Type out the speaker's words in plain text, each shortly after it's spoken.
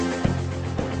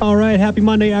All right, happy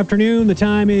Monday afternoon. The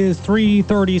time is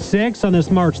 3:36 on this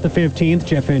March the 15th.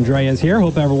 Jeff Andreas here.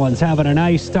 Hope everyone's having a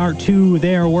nice start to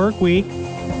their work week.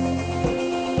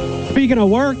 Speaking of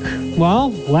work,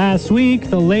 well, last week,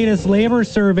 the latest labor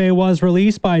survey was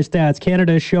released by Stats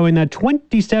Canada showing that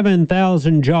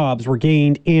 27,000 jobs were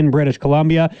gained in British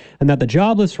Columbia and that the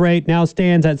jobless rate now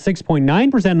stands at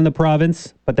 6.9% in the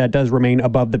province, but that does remain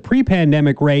above the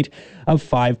pre-pandemic rate of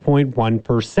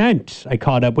 5.1%. I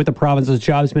caught up with the province's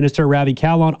jobs minister, Ravi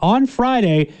Kahlon, on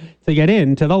Friday to get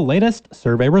into the latest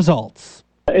survey results.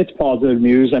 It's positive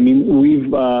news. I mean, we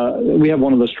have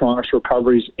one of the strongest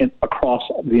recoveries across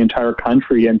the entire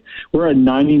country, and we're at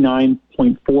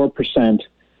 99.4%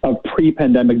 of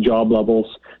pre-pandemic job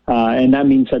levels, and that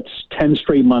means that's 10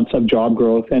 straight months of job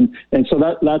growth, and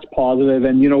so that's positive.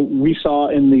 And we saw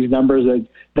in these numbers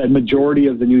that majority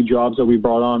of the new jobs that we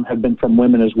brought on have been from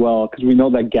women as well, because we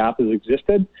know that gap has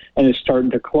existed and it's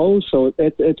starting to close. So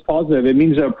it's positive. It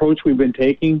means the approach we've been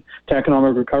taking to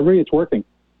economic recovery, it's working.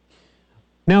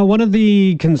 Now, one of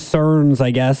the concerns,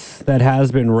 I guess, that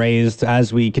has been raised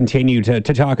as we continue to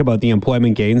talk about the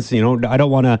employment gains, I don't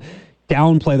want to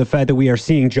downplay the fact that we are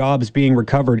seeing jobs being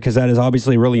recovered, because that is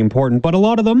obviously really important. But a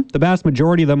lot of them, the vast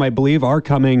majority of them, I believe, are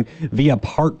coming via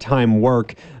part-time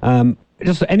work.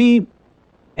 Just any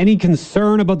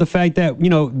concern about the fact that,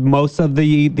 most of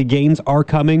the gains are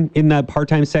coming in that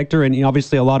part-time sector, and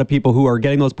obviously a lot of people who are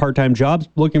getting those part-time jobs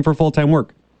looking for full-time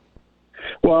work?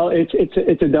 Well,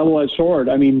 it's a double-edged sword.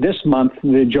 I mean, this month,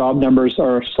 the job numbers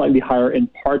are slightly higher in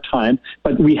part-time,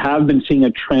 but we have been seeing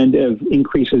a trend of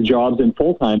increase of jobs in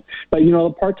full-time. But,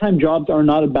 the part-time jobs are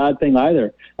not a bad thing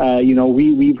either.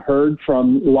 We've heard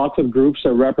from lots of groups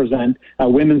that represent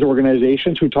women's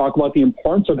organizations who talk about the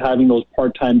importance of having those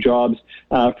part-time jobs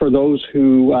for those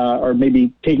who are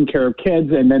maybe taking care of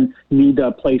kids and then need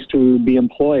a place to be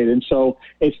employed. And so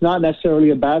it's not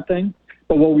necessarily a bad thing.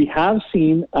 But what we have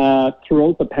seen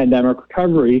throughout the pandemic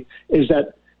recovery is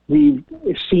that we've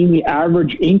seen the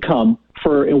average income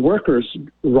for workers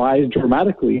rise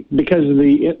dramatically, because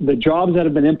the jobs that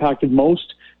have been impacted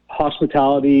most,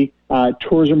 hospitality,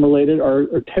 tourism related,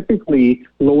 are typically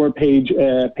lower paid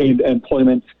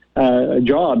employment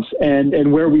jobs.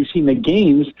 And where we've seen the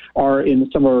gains are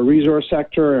in some of our resource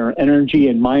sector, our energy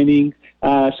and mining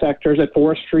sectors, at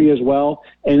forestry as well,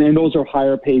 and those are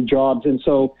higher paid jobs. And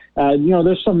so,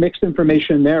 there's some mixed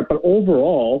information there, but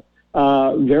overall,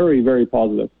 very, very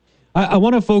positive. I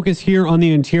want to focus here on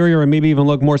the interior and maybe even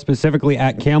look more specificically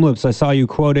at Kamloops. I saw you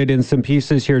quoted in some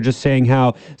pieces here just saying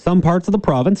how some parts of the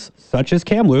province, such as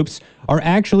Kamloops, are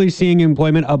actually seeing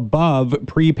employment above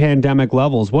pre-pandemic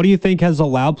levels. What do you think has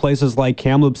allowed places like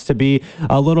Kamloops to be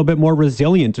a little bit more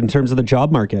resilient in terms of the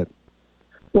job market?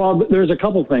 Well, there's a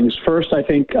couple things. First, I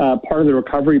think part of the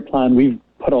recovery plan, we've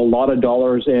put a lot of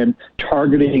dollars in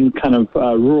targeting kind of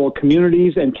rural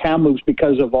communities, and Kamloops,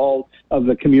 because of all of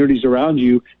the communities around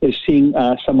you, is seeing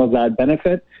some of that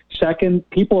benefit. Second,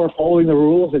 people are following the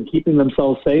rules and keeping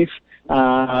themselves safe,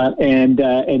 and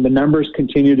the numbers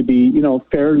continue to be,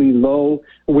 fairly low,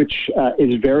 which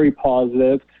is very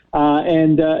positive.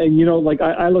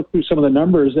 I look through some of the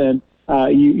numbers, and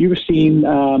you've seen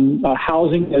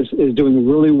housing is doing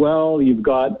really well. You've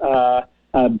got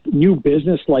new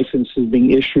business licenses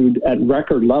being issued at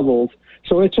record levels.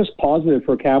 So it's just positive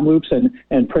for Kamloops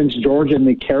and Prince George and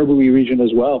the Cariboo region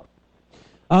as well.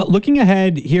 Looking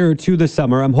ahead here to the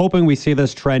summer, I'm hoping we see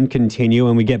this trend continue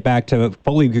and we get back to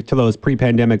fully to those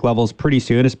pre-pandemic levels pretty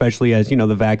soon, especially as,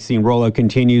 the vaccine rollout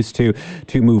continues to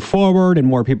move forward and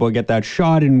more people get that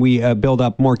shot and we build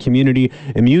up more community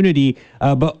immunity.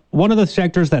 But one of the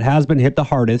sectors that has been hit the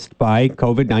hardest by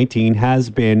COVID-19 has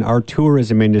been our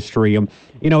tourism industry.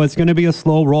 It's going to be a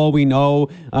slow roll. We know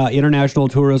international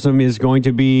tourism is going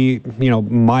to be,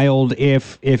 mild,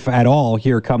 if at all,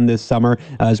 here come this summer,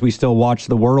 as we still watch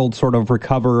the world sort of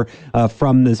recover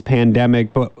from this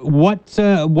pandemic. But what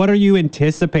are you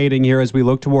anticipating here as we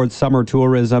look towards summer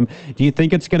tourism? Do you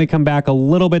think it's going to come back a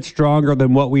little bit stronger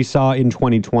than what we saw in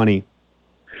 2020?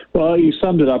 Well, you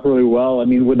summed it up really well. I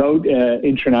mean, without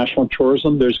international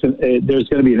tourism, there's going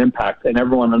to be an impact, and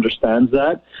everyone understands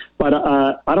that. But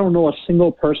I don't know a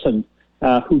single person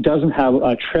who doesn't have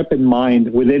a trip in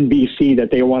mind within BC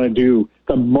that they want to do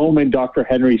the moment Dr.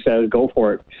 Henry says go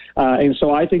for it. And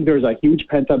so I think there's a huge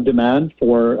pent-up demand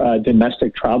for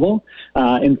domestic travel.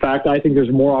 In fact, I think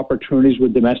there's more opportunities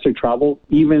with domestic travel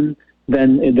even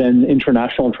than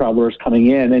international travelers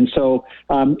coming in. And so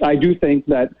I do think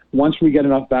that once we get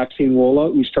enough vaccine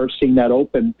rollout, we start seeing that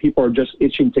open. People are just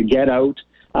itching to get out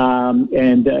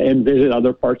and visit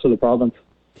other parts of the province.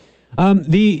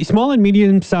 The small and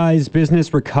medium-sized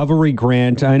business recovery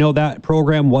grant, I know that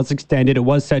program was extended. It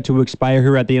was set to expire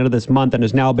here at the end of this month and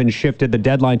has now been shifted, the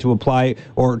deadline to apply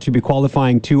or to be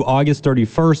qualifying to August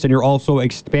 31st. And you're also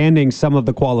expanding some of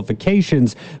the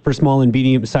qualifications for small and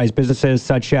medium-sized businesses,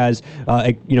 such as,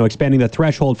 expanding the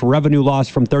threshold for revenue loss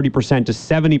from 30% to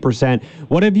 70%.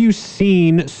 What have you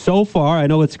seen so far? I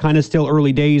know it's kind of still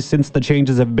early days since the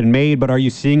changes have been made, but are you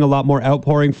seeing a lot more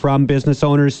outpouring from business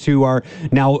owners who are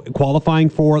now qualifying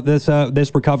for this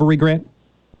recovery grant?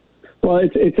 Well,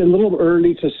 it's a little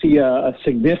early to see a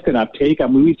significant uptake. I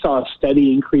mean, we saw a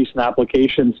steady increase in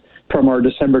applications from our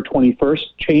December 21st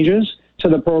changes to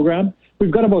the program.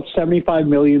 We've got about $75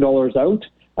 million out.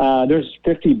 There's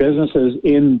 50 businesses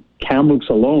in Kamloops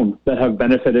alone that have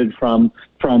benefited from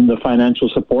the financial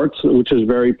supports, which is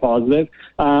very positive.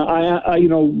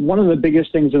 One of the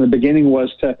biggest things in the beginning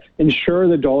was to ensure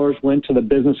the dollars went to the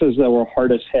businesses that were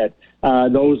hardest hit,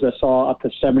 those that saw up to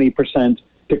 70%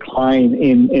 decline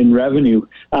in revenue.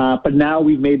 But now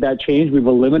we've made that change. We've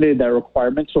eliminated that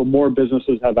requirement, so more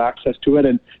businesses have access to it.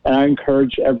 And I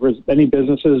encourage any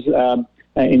businesses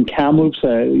in Kamloops,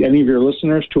 any of your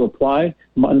listeners, to apply.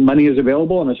 Money is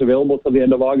available, and it's available till the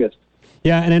end of August.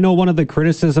 Yeah, and I know one of the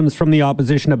criticisms from the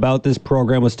opposition about this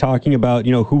program was talking about,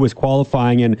 who was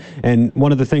qualifying, and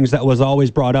one of the things that was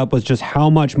always brought up was just how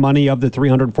much money of the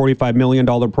 $345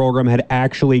 million program had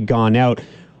actually gone out.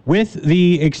 With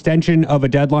the extension of a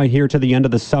deadline here to the end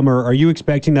of the summer, are you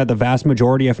expecting that the vast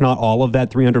majority, if not all of that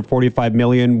 $345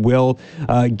 million, will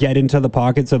get into the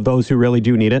pockets of those who really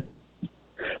do need it?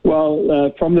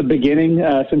 Well, from the beginning,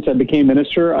 since I became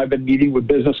minister, I've been meeting with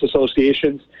business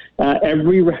associations.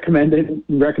 Every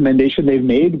recommendation they've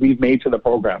made, we've made to the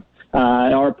program.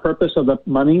 Our purpose of the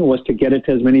money was to get it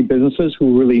to as many businesses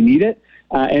who really need it,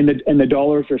 and the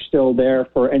dollars are still there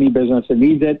for any business that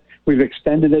needs it. We've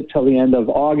extended it till the end of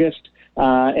August,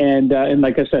 and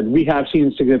like I said, we have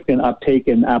seen significant uptake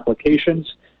in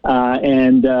applications,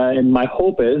 and my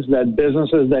hope is that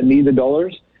businesses that need the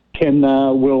dollars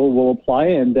will apply,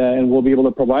 and we'll be able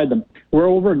to provide them. We're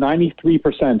over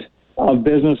 93% of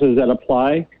businesses that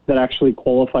apply that actually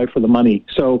qualify for the money.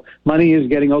 So money is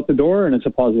getting out the door, and it's a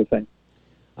positive thing.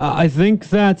 I think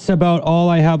that's about all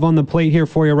I have on the plate here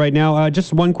for you right now.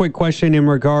 Just one quick question in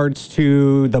regards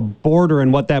to the border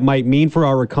and what that might mean for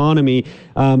our economy,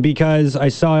 because I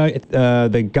saw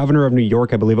the governor of New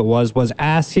York, I believe it was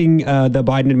asking the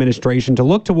Biden administration to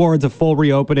look towards a full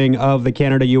reopening of the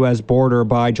Canada-U.S. border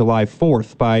by July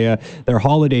 4th, by their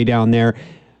holiday down there.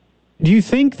 Do you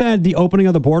think that the opening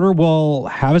of the border will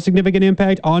have a significant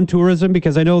impact on tourism?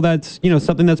 Because I know that's,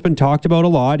 something that's been talked about a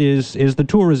lot is the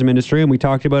tourism industry, and we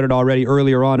talked about it already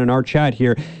earlier on in our chat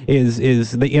here,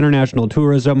 is the international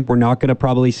tourism. We're not going to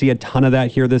probably see a ton of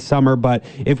that here this summer, but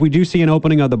if we do see an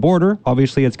opening of the border,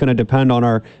 obviously it's going to depend on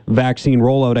our vaccine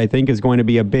rollout, I think, is going to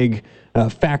be a big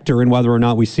factor in whether or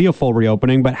not we see a full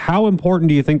reopening. But how important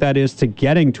do you think that is to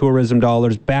getting tourism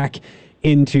dollars back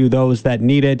into those that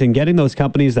need it and getting those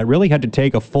companies that really had to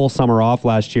take a full summer off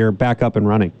last year back up and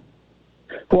running?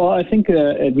 Well, I think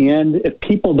at the end, if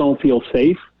people don't feel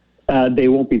safe, they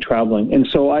won't be traveling. And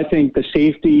so I think the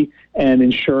safety and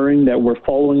ensuring that we're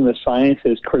following the science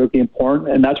is critically important.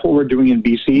 And that's what we're doing in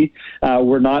BC.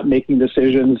 We're not making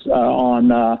decisions on,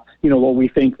 what we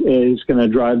think is going to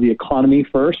drive the economy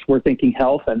first. We're thinking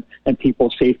health and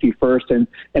people's safety first. And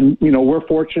we're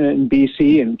fortunate in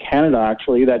BC and Canada,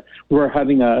 actually, that we're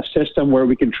having a system where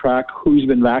we can track who's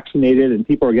been vaccinated and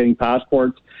people are getting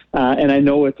passports. And I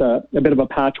know it's a bit of a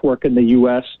patchwork in the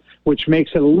U.S., which makes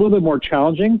it a little bit more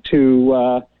challenging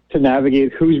to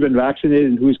navigate who's been vaccinated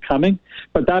and who's coming.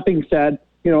 But that being said,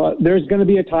 there's going to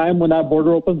be a time when that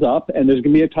border opens up, and there's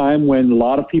going to be a time when a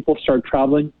lot of people start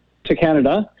traveling to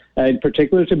Canada, in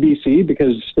particular to BC,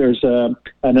 because there's an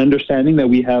understanding that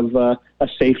we have a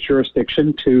safe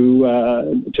jurisdiction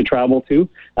to travel to,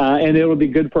 and it will be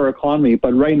good for our economy.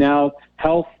 But right now,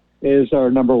 health is our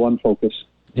number one focus.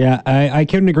 Yeah, I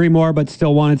couldn't agree more, but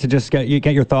still wanted to just get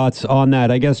your thoughts on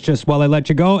that. I guess just while I let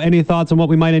you go, any thoughts on what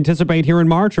we might anticipate here in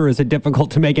March, or is it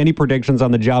difficult to make any predictions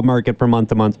on the job market from month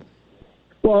to month?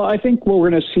 Well, I think what we're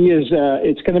going to see is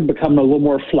it's going to become a little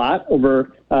more flat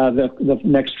over the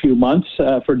next few months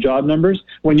for job numbers.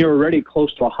 When you're already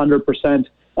close to 100%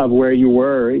 of where you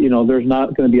were, there's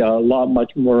not going to be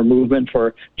much more movement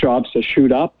for jobs to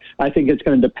shoot up. I think it's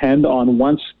going to depend on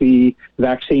once the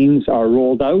vaccines are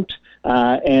rolled out.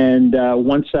 And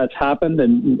once that's happened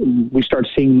and we start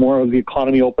seeing more of the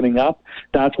economy opening up,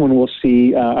 that's when we'll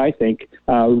see, I think,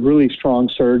 a really strong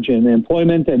surge in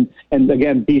employment. And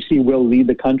again, BC will lead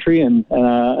the country, and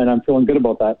I'm feeling good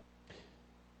about that.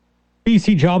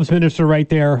 BC Jobs Minister right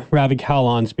there, Ravi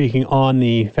Kahlon, speaking on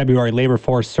the February labor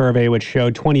force survey, which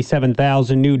showed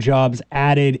 27,000 new jobs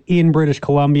added in British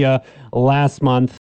Columbia last month.